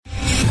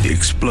The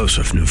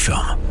explosive new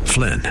film,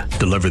 Flynn,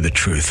 deliver the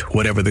truth,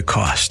 whatever the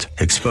cost,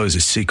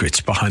 exposes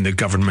secrets behind the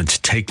government's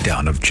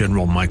takedown of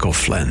General Michael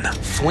Flynn.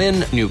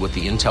 Flynn knew what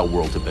the intel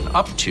world had been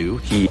up to.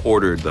 He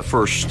ordered the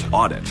first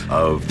audit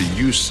of the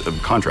use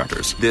of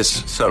contractors.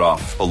 This set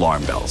off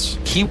alarm bells.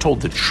 He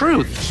told the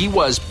truth. He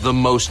was the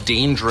most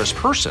dangerous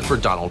person for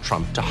Donald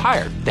Trump to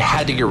hire. They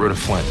had to get rid of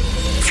Flynn.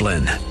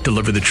 Flynn,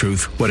 deliver the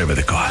truth, whatever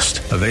the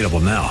cost. Available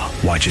now.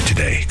 Watch it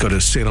today. Go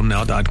to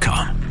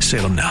salemnow.com.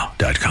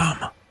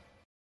 salemnow.com.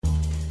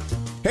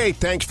 Hey,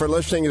 thanks for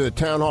listening to the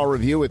Town Hall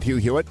Review with Hugh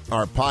Hewitt.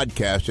 Our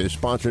podcast is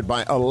sponsored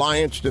by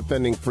Alliance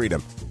Defending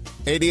Freedom.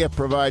 ADF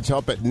provides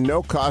help at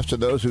no cost to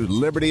those whose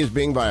liberty is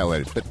being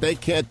violated, but they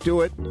can't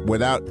do it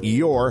without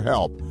your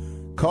help.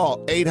 Call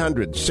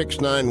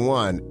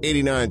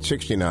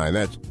 800-691-8969.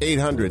 That's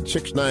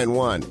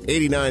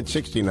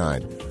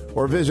 800-691-8969.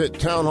 Or visit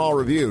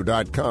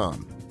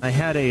townhallreview.com. I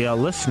had a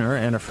listener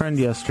and a friend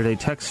yesterday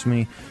text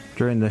me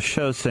during the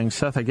show saying,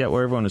 Seth, I get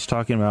where everyone is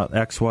talking about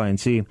X, Y, and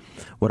Z.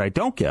 What I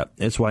don't get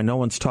is why no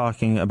one's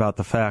talking about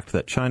the fact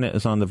that China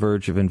is on the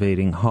verge of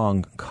invading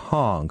Hong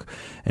Kong.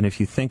 And if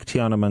you think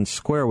Tiananmen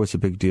Square was a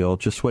big deal,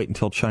 just wait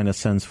until China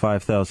sends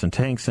 5,000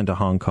 tanks into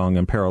Hong Kong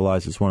and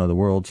paralyzes one of the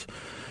world's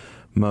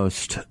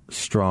most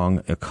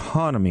strong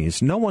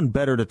economies. No one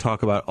better to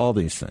talk about all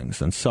these things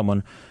than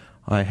someone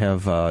I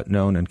have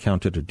known and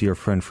counted a dear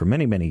friend for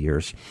many, many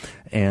years,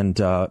 and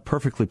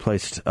perfectly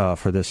placed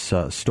for this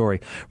story.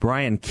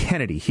 Brian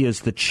Kennedy, he is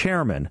the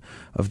chairman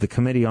of the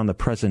Committee on the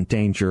Present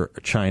Danger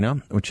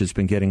China, which has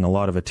been getting a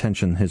lot of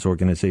attention, his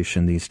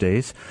organization these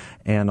days,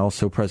 and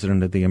also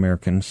president of the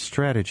American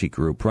Strategy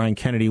Group. Brian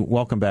Kennedy,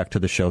 welcome back to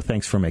the show.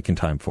 Thanks for making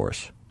time for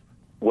us.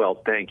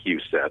 Well, thank you,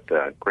 Seth.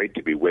 Great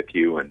to be with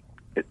you, and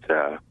it's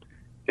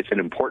an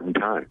important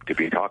time to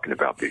be talking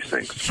about these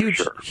things.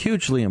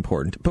 Hugely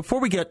important. Before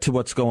we get to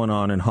what's going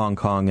on in Hong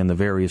Kong and the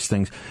various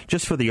things,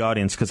 just for the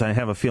audience, because I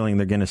have a feeling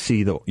they're going to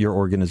see your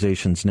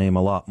organization's name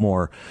a lot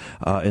more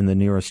in the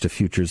nearest of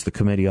futures, the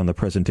Committee on the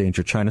Present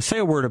Danger China. Say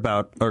a word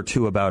or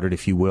two about it,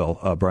 if you will,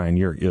 Brian,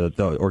 you're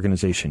the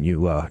organization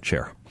you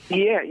chair.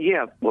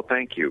 Yeah. Well,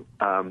 thank you.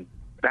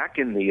 Back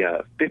in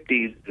the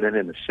 50s and then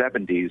in the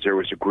 70s, there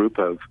was a group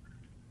of,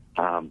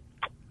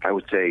 I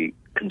would say,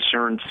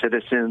 concerned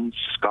citizens,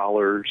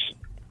 scholars,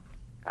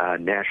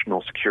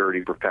 national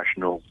security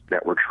professionals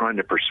that were trying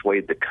to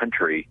persuade the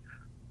country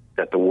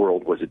that the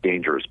world was a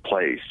dangerous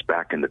place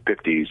back in the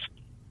 50s,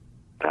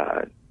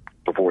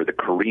 before the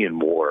Korean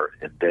War,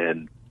 and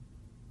then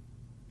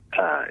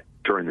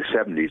during the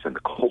 70s and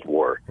the Cold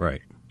War.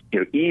 Right.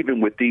 Even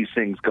with these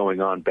things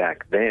going on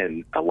back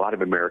then, a lot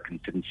of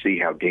Americans didn't see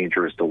how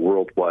dangerous the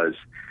world was.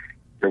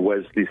 There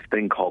was this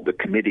thing called the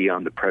Committee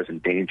on the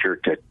Present Danger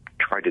to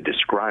try to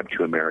describe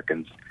to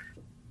Americans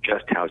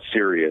just how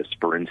serious,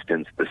 for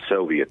instance, the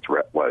Soviet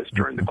threat was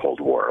during the Cold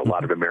War. A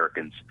lot of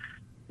Americans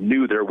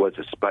knew there was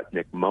a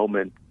Sputnik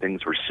moment,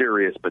 things were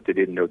serious, but they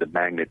didn't know the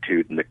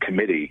magnitude. And the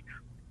committee,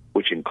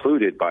 which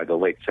included, by the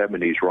late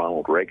 70s,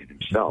 Ronald Reagan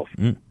himself,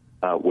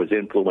 was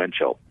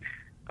influential.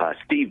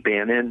 Steve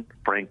Bannon,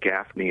 Frank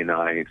Gaffney, and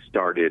I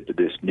started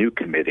this new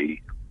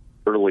committee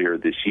earlier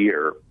this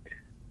year,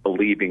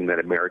 believing that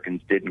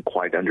Americans didn't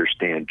quite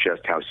understand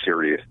just how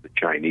serious the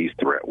Chinese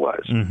threat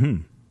was,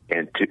 and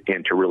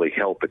to really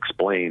help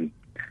explain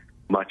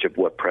much of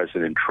what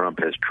President Trump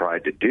has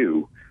tried to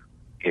do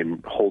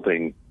in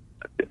holding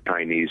the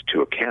Chinese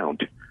to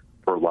account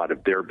for a lot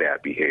of their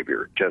bad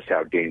behavior, just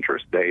how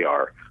dangerous they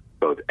are,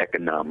 both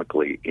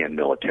economically and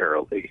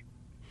militarily.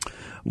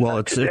 Well,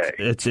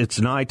 it's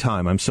nigh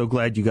time. I'm so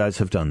glad you guys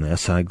have done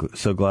this. I'm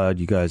so glad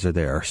you guys are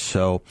there.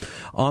 So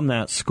on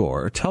that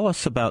score, tell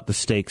us about the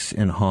stakes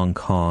in Hong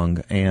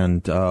Kong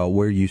and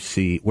where you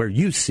see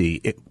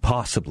it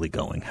possibly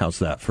going. How's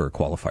that for a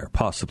qualifier?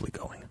 Possibly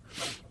going.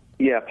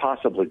 Yeah,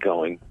 possibly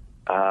going.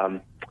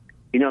 I'm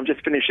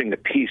just finishing a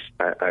piece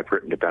I've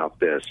written about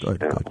this. I'll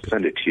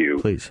send it to you,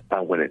 please,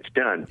 when it's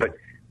done. But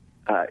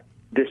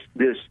this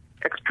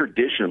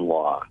extradition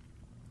law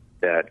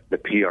that the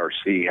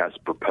PRC has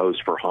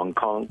proposed for Hong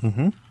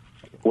Kong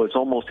was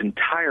almost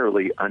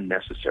entirely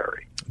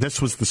unnecessary.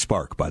 This was the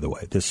spark, by the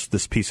way.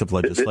 This piece of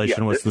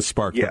legislation was the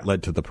spark that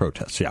led to the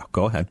protests. Yeah,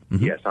 go ahead.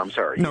 Yes, I'm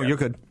sorry. No, you're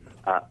good.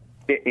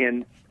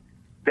 And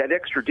that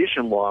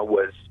extradition law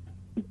was,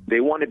 they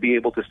want to be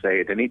able to say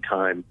at any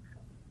time,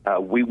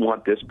 we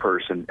want this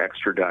person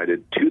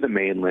extradited to the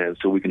mainland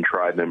so we can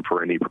try them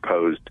for any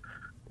proposed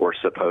or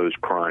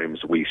supposed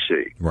crimes we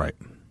see. Right.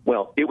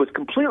 Well, it was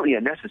completely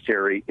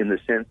unnecessary in the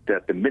sense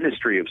that the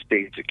Ministry of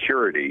State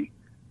Security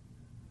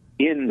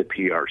in the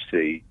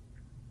PRC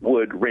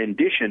would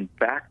rendition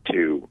back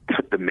to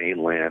the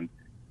mainland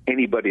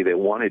anybody they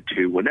wanted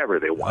to, whenever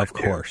they wanted to.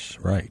 Of course,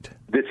 right.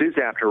 This is,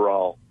 after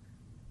all,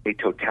 a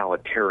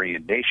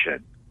totalitarian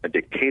nation, a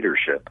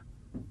dictatorship,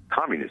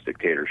 communist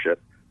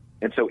dictatorship,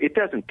 and so it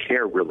doesn't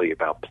care really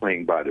about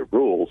playing by the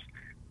rules.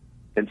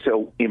 And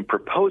so in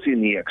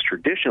proposing the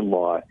extradition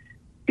law,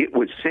 it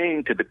was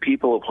saying to the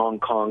people of Hong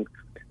Kong,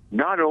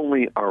 not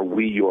only are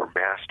we your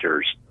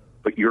masters,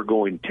 but you're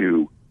going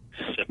to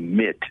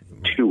submit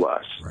to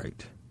us.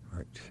 Right.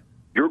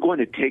 you're going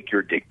to take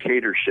your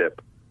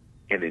dictatorship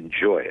and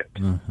enjoy it.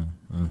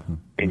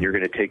 And you're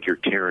going to take your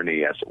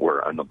tyranny, as it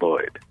were,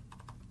 unalloyed.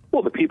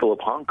 Well, the people of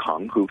Hong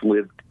Kong, who've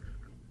lived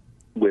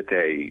with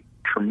a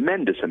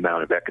tremendous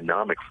amount of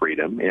economic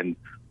freedom and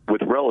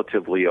with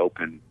relatively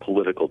open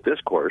political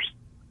discourse,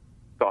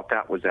 thought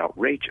that was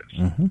outrageous.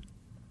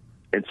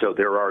 And so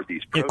there are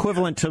these protests.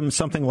 Equivalent to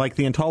something like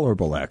the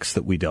Intolerable Acts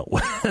that we dealt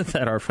with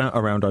at our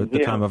around the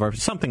time of our,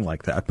 something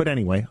like that. But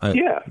anyway,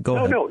 go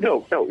ahead.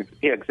 No.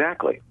 Yeah,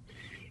 exactly.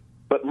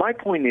 But my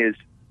point is,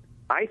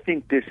 I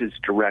think this is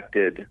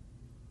directed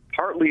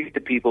partly at the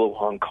people of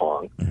Hong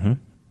Kong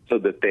so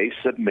that they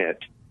submit,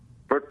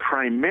 but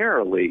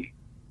primarily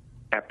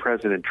at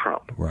President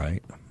Trump.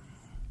 Right.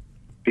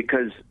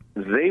 Because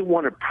they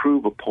want to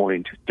prove a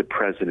point to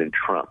President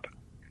Trump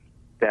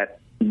that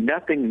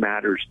nothing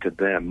matters to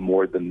them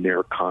more than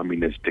their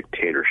communist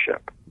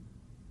dictatorship.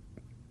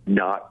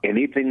 Not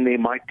anything they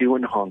might do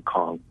in Hong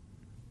Kong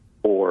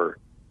or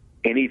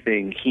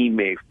anything he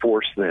may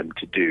force them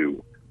to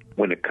do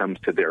when it comes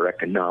to their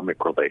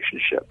economic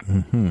relationship.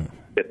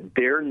 That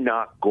they're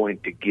not going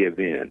to give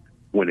in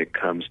when it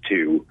comes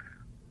to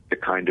the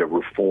kind of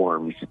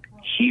reforms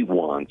he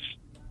wants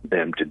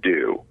them to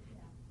do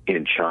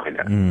in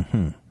China.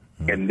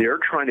 And they're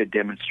trying to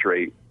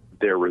demonstrate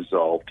their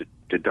resolve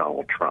to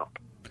Donald Trump.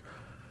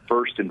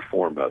 First and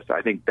foremost,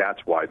 I think that's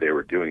why they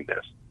were doing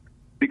this.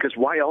 Because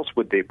why else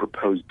would they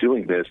propose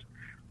doing this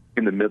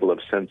in the middle of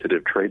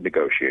sensitive trade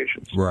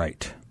negotiations?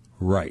 Right.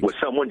 Was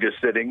someone just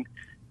sitting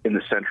in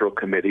the Central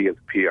Committee of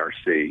the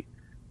PRC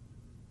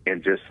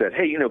and just said,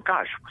 hey,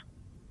 gosh,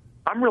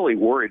 I'm really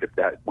worried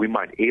that we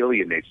might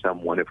alienate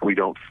someone if we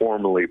don't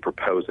formally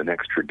propose an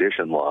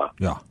extradition law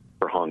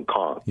for Hong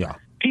Kong.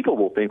 People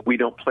will think we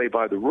don't play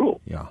by the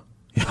rules.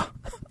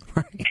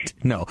 Right.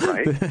 No.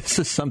 Right? This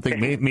is something.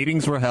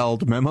 Meetings were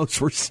held,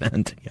 memos were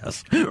sent.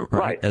 Yes.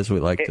 Right. As we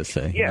like to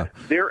say.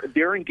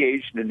 They're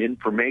engaged in an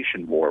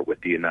information war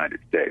with the United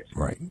States.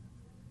 Right.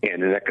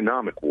 And an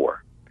economic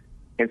war.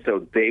 And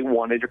so they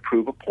wanted to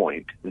prove a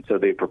point, and so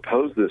they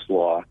proposed this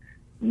law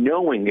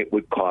knowing it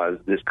would cause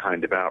this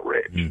kind of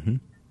outrage. And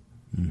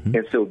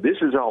so this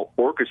is all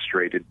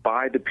orchestrated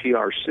by the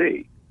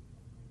PRC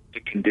to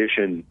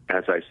condition,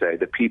 as I say,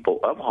 the people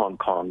of Hong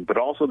Kong, but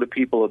also the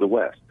people of the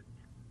West,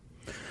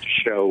 to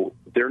show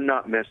they're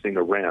not messing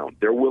around.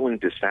 They're willing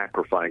to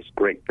sacrifice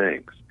great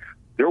things.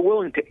 They're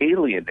willing to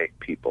alienate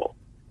people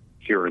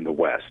here in the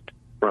West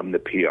from the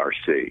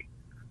PRC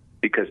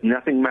because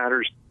nothing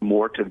matters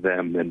more to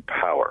them than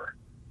power.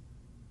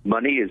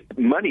 Money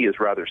is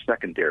rather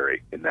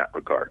secondary in that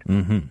regard.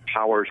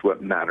 Power is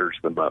what matters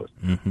the most.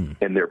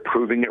 And they're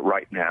proving it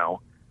right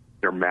now.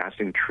 They're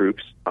massing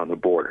troops on the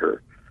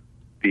border.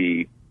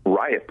 The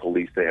riot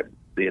police they have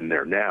in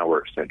there now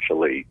are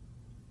essentially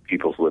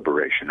People's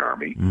Liberation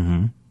Army.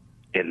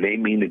 And they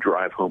mean to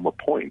drive home a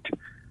point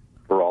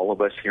for all of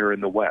us here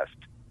in the West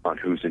on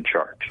who's in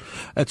charge.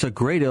 That's a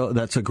great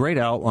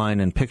outline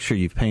and picture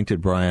you've painted,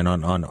 Brian,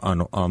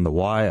 on the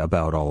why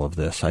about all of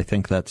this. I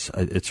think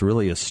it's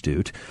really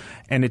astute,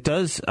 and it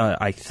does,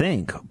 I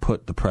think,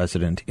 put the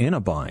president in a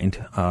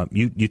bind.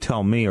 You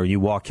tell me, or you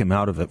walk him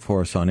out of it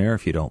for us on air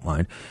if you don't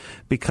mind,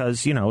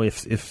 because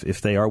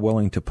if they are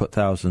willing to put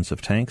thousands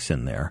of tanks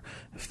in there,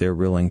 if they're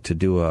willing to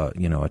do a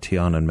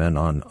Tiananmen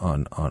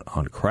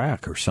on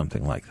crack or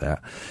something like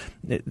that.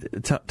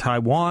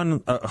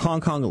 Taiwan, Hong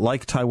Kong,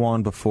 like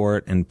Taiwan before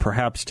it, and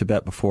perhaps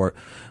Tibet before it,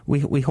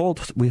 we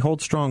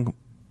hold strong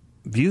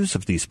views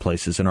of these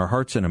places in our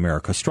hearts in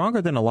America,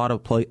 stronger than a lot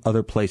of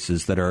other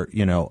places that are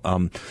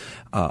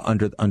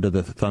under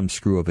the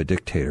thumbscrew of a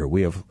dictator.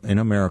 We have in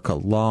America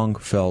long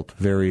felt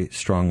very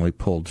strongly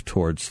pulled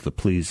towards the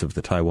pleas of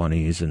the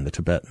Taiwanese and the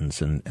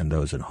Tibetans and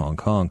those in Hong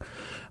Kong.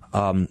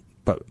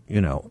 But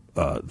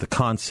the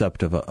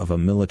concept of a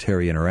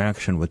military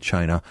interaction with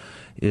China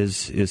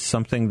is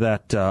something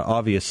that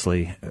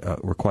obviously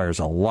requires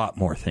a lot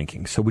more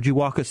thinking. So, would you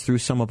walk us through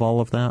some of all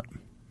of that?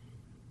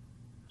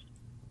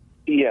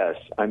 Yes,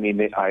 I mean,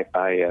 I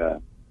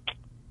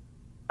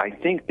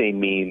think they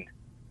mean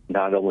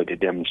not only to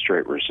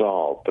demonstrate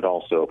resolve, but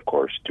also, of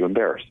course, to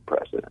embarrass the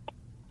president,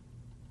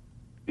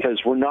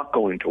 because we're not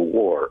going to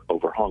war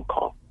over Hong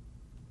Kong.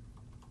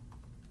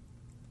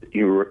 Do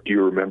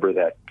you remember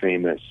that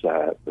famous,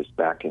 was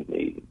back in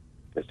I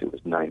guess it was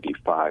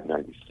 95,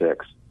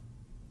 96,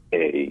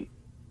 a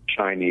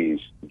Chinese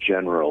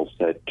general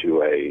said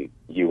to a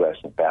U.S.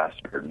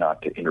 ambassador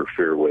not to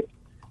interfere with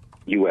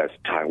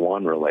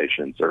U.S.-Taiwan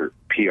relations or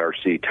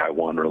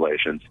PRC-Taiwan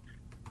relations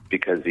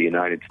because the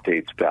United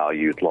States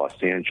valued Los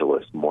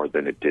Angeles more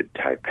than it did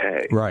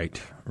Taipei. Right.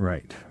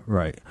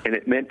 And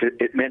it meant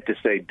to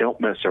say,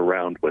 don't mess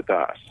around with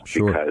us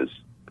because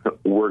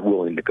we're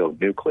willing to go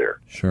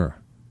nuclear. Sure.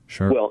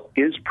 Well,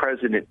 is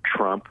President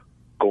Trump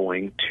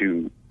going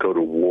to go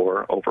to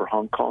war over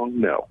Hong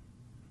Kong? No.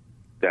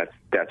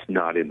 That's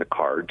not in the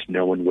cards.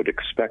 No one would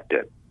expect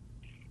it.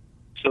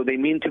 So they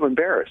mean to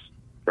embarrass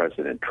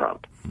President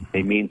Trump.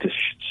 They mean to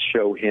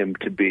show him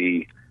to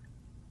be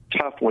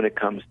tough when it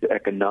comes to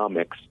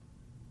economics,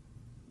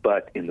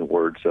 but in the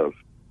words of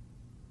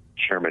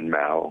Chairman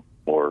Mao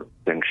or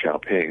Deng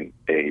Xiaoping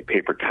a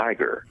paper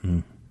tiger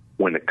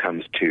when it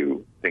comes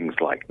to things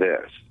like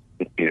this.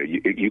 You know,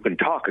 you can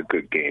talk a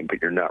good game,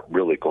 but you're not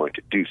really going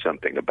to do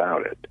something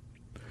about it.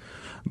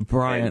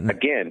 Brian, and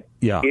again,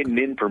 in an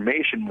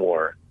information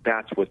war,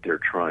 that's what they're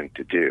trying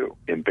to do,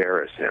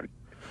 embarrass him.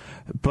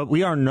 But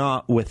we are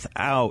not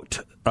without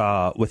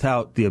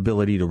the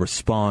ability to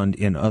respond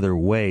in other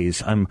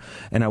ways. And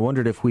I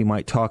wondered if we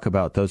might talk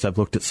about those. I've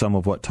looked at some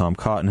of what Tom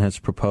Cotton has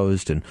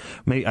proposed, and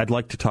I'd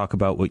like to talk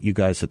about what you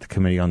guys at the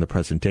Committee on the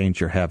Present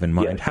Danger have in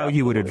mind, how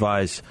you would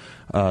advise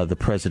the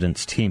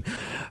president's team.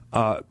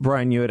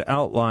 Brian, you had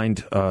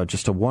outlined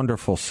just a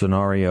wonderful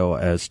scenario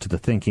as to the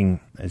thinking,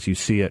 as you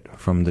see it,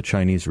 from the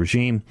Chinese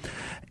regime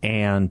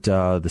and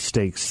the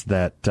stakes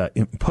that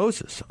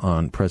imposes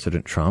on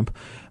President Trump.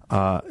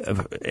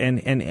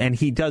 And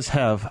he does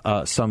have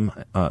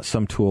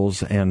some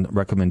tools and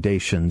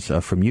recommendations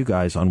from you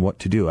guys on what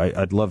to do.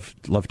 I'd love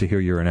to hear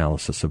your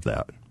analysis of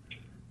that.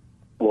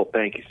 Well,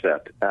 thank you,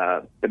 Seth.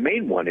 The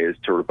main one is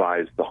to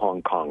revise the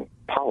Hong Kong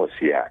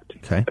Policy Act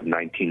of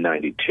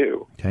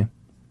 1992. Okay.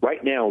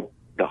 Right now,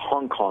 the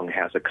Hong Kong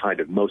has a kind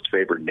of most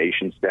favored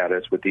nation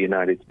status with the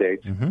United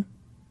States,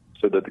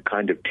 so that the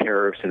kind of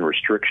tariffs and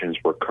restrictions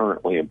we're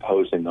currently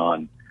imposing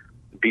on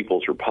the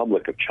People's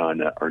Republic of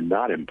China are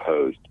not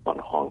imposed on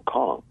Hong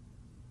Kong.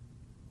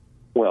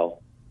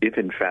 Well, if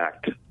in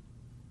fact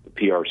the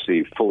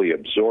PRC fully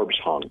absorbs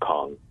Hong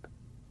Kong,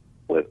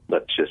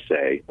 let's just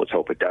say, let's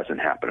hope it doesn't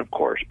happen, of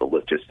course, but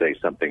let's just say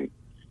something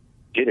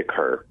did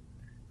occur,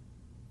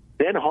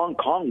 then Hong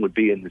Kong would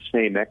be in the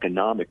same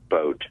economic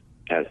boat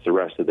as the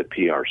rest of the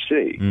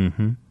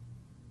PRC.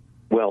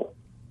 Well,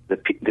 the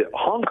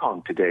Hong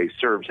Kong today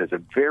serves as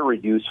a very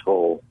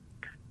useful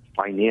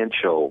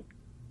financial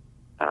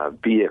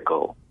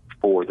vehicle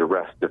for the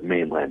rest of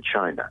mainland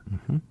China.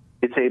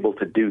 It's able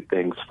to do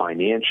things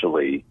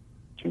financially,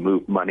 to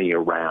move money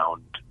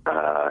around,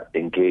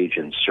 engage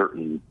in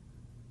certain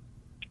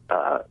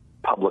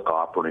public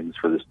offerings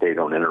for the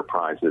state-owned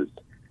enterprises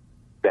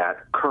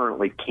that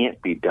currently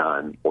can't be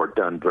done or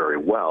done very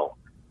well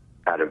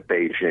out of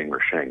Beijing or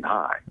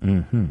Shanghai.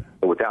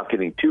 But without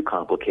getting too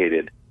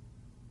complicated,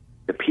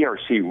 the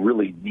PRC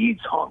really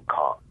needs Hong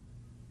Kong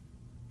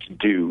to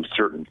do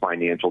certain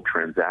financial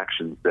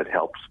transactions that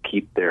helps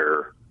keep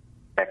their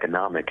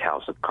economic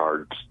house of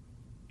cards,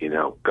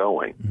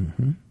 going.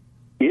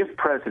 If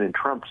President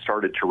Trump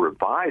started to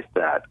revise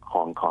that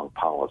Hong Kong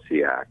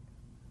Policy Act,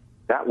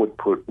 that would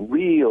put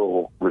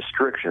real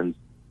restrictions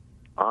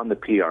on the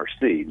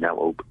PRC.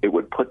 Now, it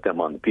would put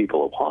them on the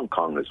people of Hong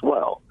Kong as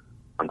well,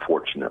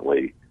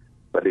 unfortunately.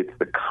 But it's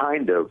the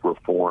kind of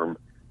reform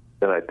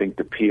that I think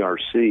the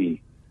PRC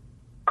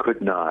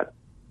could not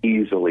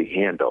easily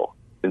handle.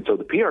 And so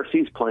the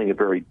PRC is playing a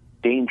very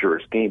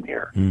dangerous game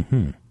here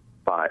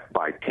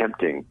by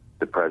tempting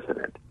the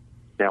president.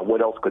 Now,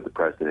 what else could the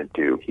president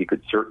do? He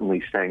could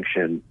certainly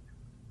sanction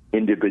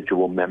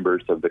individual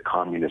members of the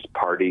Communist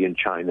Party in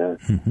China.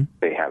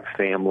 They have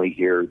family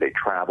here. They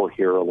travel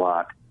here a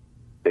lot.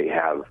 They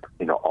have,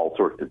 all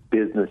sorts of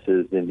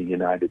businesses in the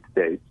United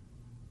States.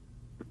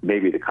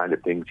 Maybe the kind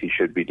of things he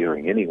should be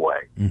doing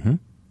anyway.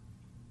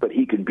 But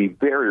he can be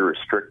very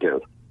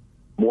restrictive,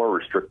 more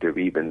restrictive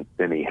even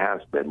than he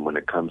has been when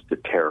it comes to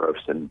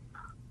tariffs and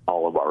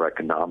all of our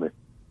economic,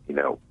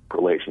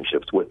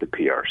 relationships with the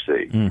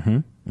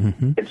PRC.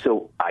 And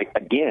so,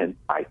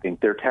 I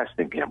think they're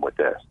testing him with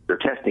this. They're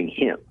testing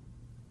him.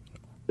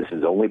 This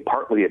is only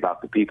partly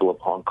about the people of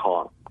Hong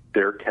Kong.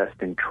 They're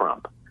testing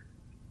Trump.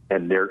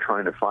 And they're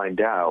trying to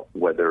find out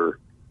whether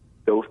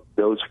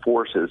those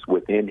forces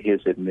within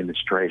his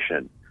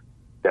administration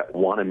that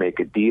want to make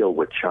a deal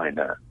with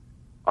China,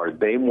 are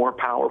they more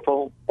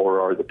powerful,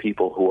 or are the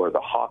people who are the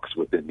hawks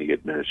within the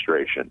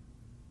administration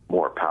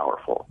more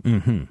powerful?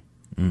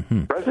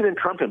 President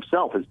Trump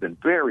himself has been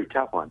very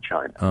tough on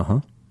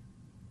China.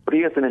 But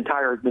he has an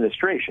entire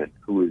administration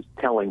who is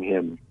telling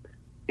him,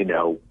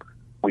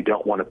 we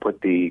don't want to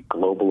put the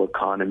global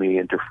economy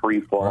into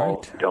free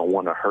fall. We don't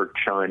want to hurt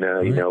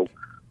China.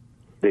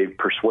 They've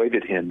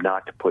persuaded him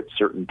not to put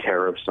certain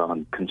tariffs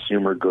on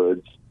consumer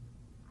goods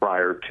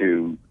prior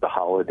to the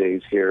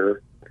holidays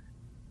here.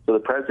 So the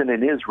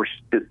president is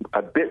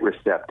a bit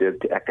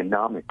receptive to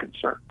economic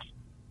concerns.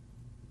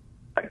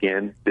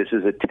 Again, this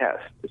is a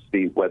test to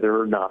see whether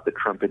or not the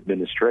Trump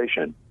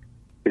administration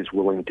is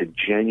willing to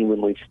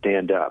genuinely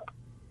stand up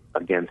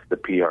against the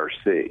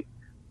PRC.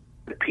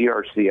 The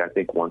PRC, I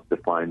think, wants to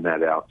find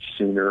that out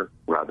sooner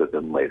rather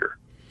than later.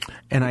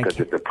 And because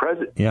if the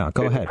president,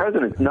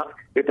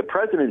 if the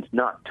president's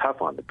not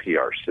tough on the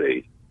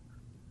PRC,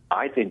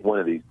 I think one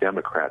of these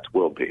Democrats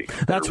will be.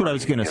 That's what I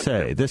was going to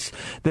say.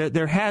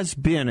 There has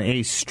been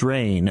a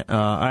strain.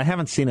 I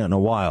haven't seen it in a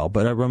while,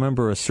 but I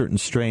remember a certain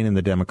strain in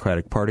the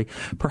Democratic Party.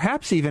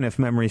 Perhaps even if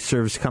memory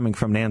serves, coming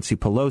from Nancy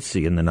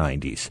Pelosi in the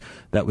 90s,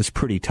 that was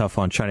pretty tough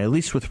on China, at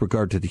least with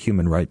regard to the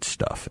human rights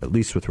stuff, at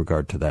least with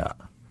regard to that.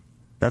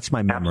 That's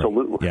my memory.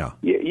 Absolutely.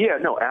 Yeah,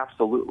 no,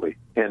 absolutely.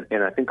 And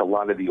I think a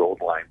lot of the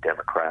old line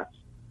Democrats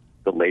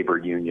the labor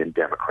union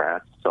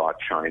Democrats saw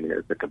China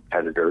as a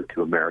competitor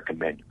to American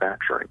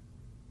manufacturing.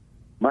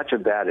 Much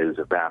of that is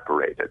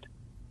evaporated,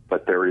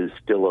 but there is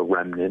still a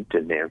remnant,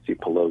 and Nancy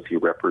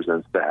Pelosi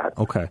represents that,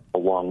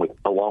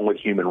 along with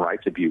human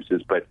rights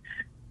abuses. But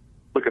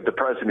look, if the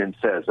president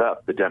says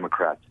up, the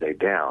Democrats say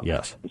down.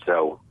 Yes. And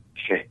so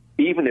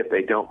even if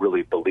they don't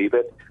really believe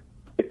it,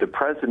 if the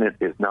president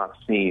is not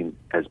seen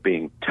as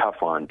being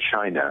tough on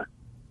China,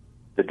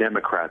 the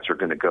Democrats are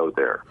going to go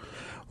there.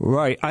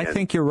 Right. I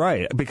think you're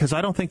right, because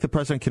I don't think the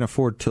president can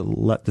afford to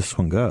let this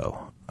one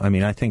go. I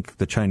mean, I think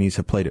the Chinese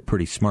have played it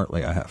pretty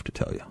smartly, I have to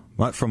tell you.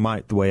 From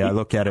the way I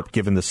look at it,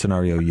 given the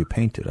scenario you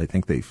painted, I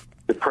think they've...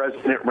 The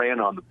president ran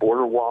on the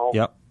border wall,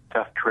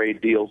 tough trade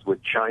deals with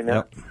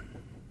China,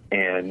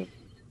 and,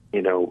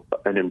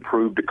 an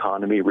improved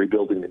economy,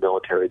 rebuilding the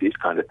military, these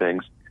kind of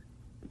things.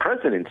 The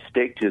president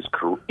staked his,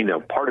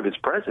 part of his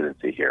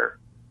presidency here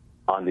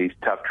on these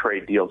tough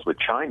trade deals with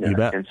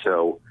China. And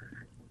so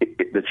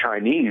the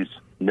Chinese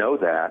know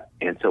that,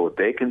 and so if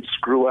they can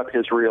screw up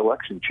his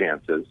reelection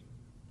chances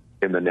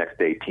in the next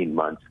 18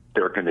 months,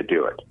 they're going to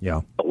do it.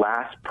 Yeah. The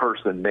last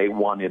person they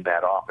want in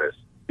that office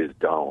is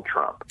Donald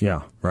Trump.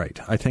 Yeah, right.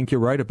 I think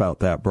you're right about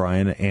that,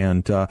 Brian.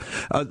 And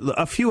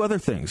a few other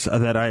things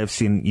that I have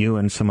seen you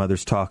and some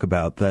others talk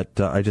about that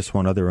I just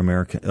want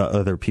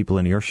other people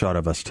in earshot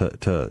of us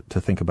to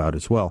think about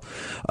as well.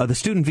 The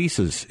student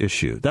visas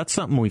issue. That's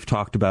something we've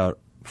talked about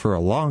for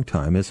a long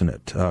time, isn't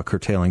it?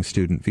 Curtailing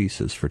student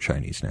visas for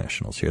Chinese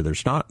nationals here.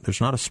 There's not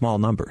a small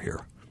number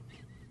here.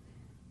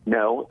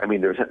 No, I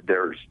mean there's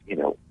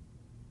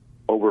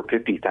over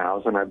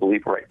 50,000, I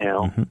believe, right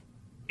now. Mm-hmm.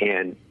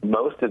 And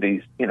most of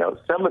these,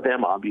 some of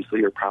them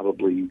obviously are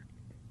probably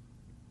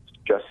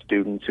just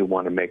students who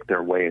want to make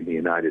their way in the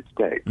United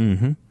States.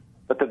 Mm-hmm.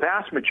 But the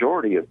vast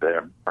majority of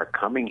them are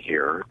coming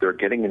here. They're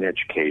getting an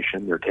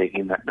education. They're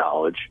taking that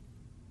knowledge,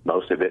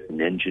 most of it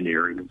in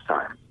engineering and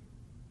science,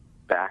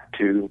 back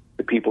to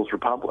the People's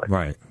Republic.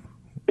 Right.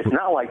 It's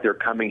not like they're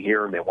coming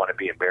here and they want to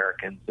be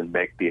Americans and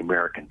make the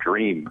American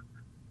dream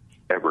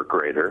ever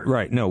greater.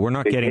 Right. No, we're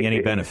not getting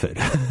any benefit.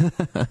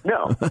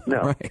 No.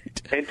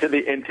 Right. And to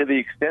the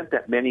extent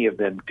that many of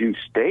them do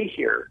stay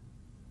here,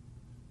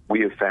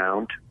 we have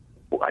found,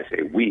 well, I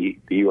say we,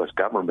 the U.S.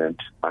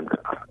 government, I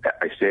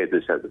say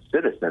this as a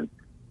citizen,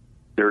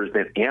 there has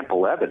been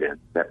ample evidence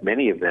that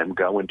many of them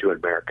go into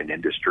American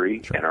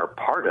industry and are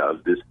part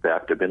of this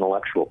theft of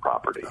intellectual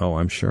property. Oh,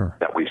 I'm sure.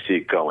 That we see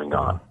going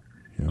on.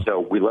 Yeah. So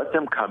we let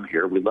them come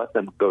here, we let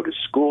them go to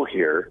school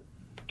here,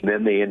 and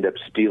then they end up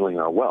stealing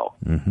our wealth.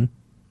 Mm-hmm.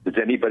 Does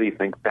anybody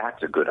think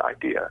that's a good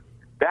idea?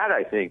 That,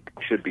 I think,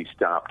 should be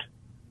stopped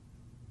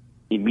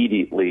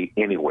immediately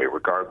anyway,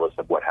 regardless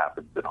of what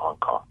happens in Hong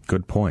Kong.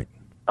 Good point.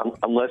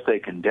 Unless they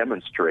can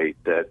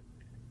demonstrate that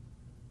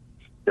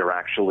they're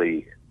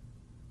actually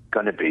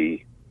going to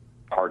be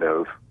part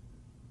of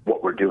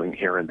what we're doing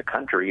here in the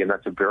country, and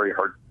that's a very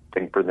hard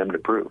thing for them to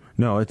prove.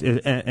 No,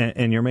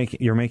 and you're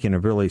making a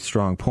really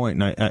strong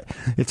point. And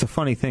it's a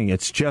funny thing.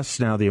 It's just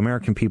now the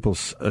American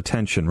people's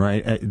attention,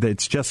 right?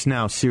 It's just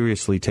now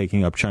seriously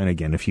taking up China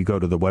again. If you go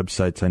to the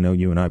websites, I know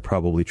you and I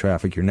probably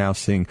traffic, you're now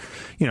seeing,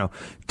 2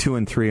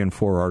 and 3 and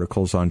 4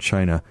 articles on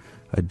China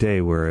a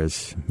day,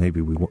 whereas maybe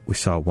we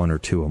saw 1 or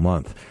 2 a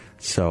month.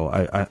 So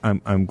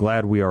I'm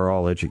glad we are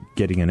all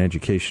getting an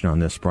education on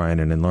this, Brian,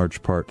 and in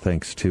large part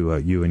thanks to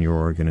you and your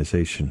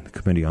organization, the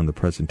Committee on the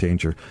Present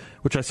Danger,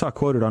 which I saw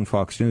quoted on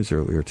Fox News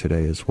earlier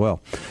today as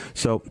well.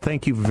 So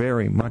thank you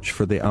very much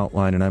for the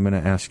outline, and I'm going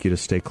to ask you to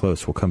stay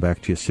close. We'll come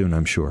back to you soon,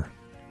 I'm sure.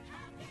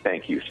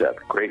 Thank you, Seth.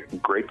 Great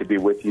to be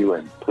with you,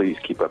 and please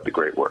keep up the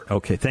great work.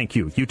 Okay, thank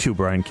you. You too,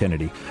 Brian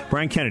Kennedy.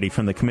 Brian Kennedy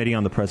from the Committee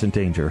on the Present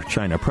Danger,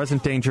 China.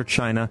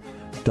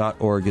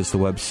 PresentDangerChina.org is the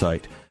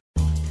website.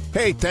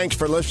 Hey, thanks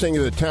for listening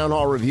to the Town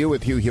Hall Review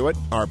with Hugh Hewitt.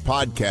 Our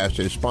podcast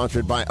is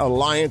sponsored by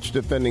Alliance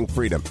Defending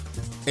Freedom.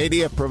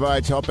 ADF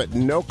provides help at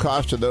no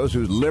cost to those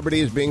whose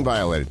liberty is being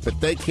violated, but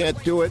they can't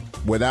do it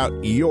without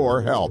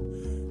your help.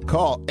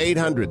 Call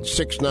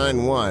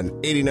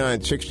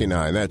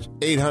 800-691-8969. That's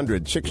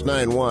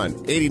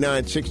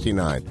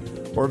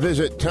 800-691-8969. Or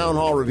visit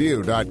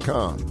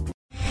townhallreview.com.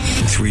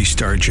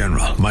 3-star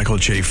General Michael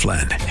J.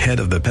 Flynn, head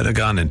of the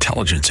Pentagon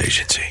Intelligence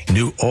Agency,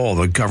 knew all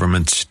the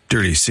government's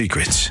dirty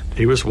secrets.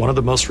 He was one of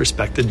the most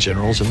respected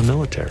generals in the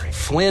military.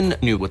 Flynn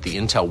knew what the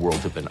intel world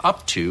had been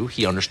up to.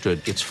 He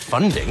understood its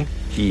funding.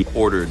 He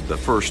ordered the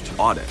first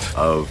audit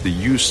of the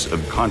use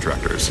of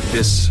contractors.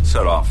 This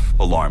set off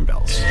alarm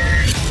bells.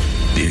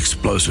 The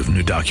explosive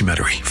new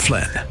documentary,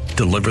 Flynn,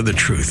 Deliver the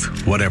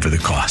Truth, Whatever the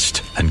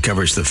Cost,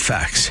 uncovers the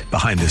facts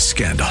behind this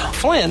scandal.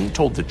 Flynn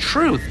told the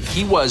truth.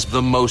 He was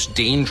the most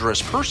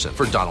dangerous person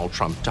for Donald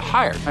Trump to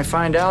hire. I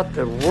find out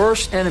the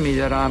worst enemy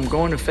that I'm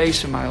going to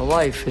face in my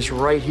life is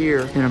right here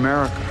in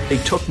America. They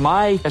took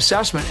my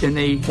assessment and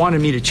they wanted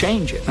me to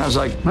change it. And I was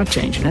like, I'm not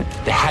changing it.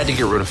 They had to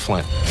get rid of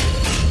Flynn.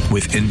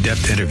 With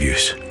in-depth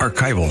interviews,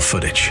 archival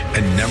footage,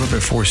 and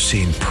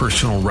never-before-seen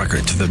personal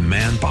records of the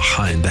man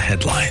behind the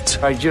headlines.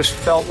 I just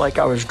felt like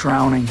I was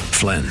drowning.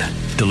 Flynn,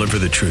 deliver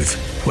the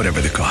truth, whatever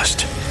the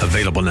cost.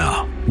 Available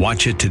now.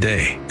 Watch it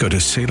today. Go to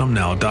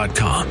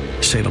salemnow.com.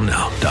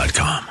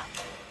 salemnow.com.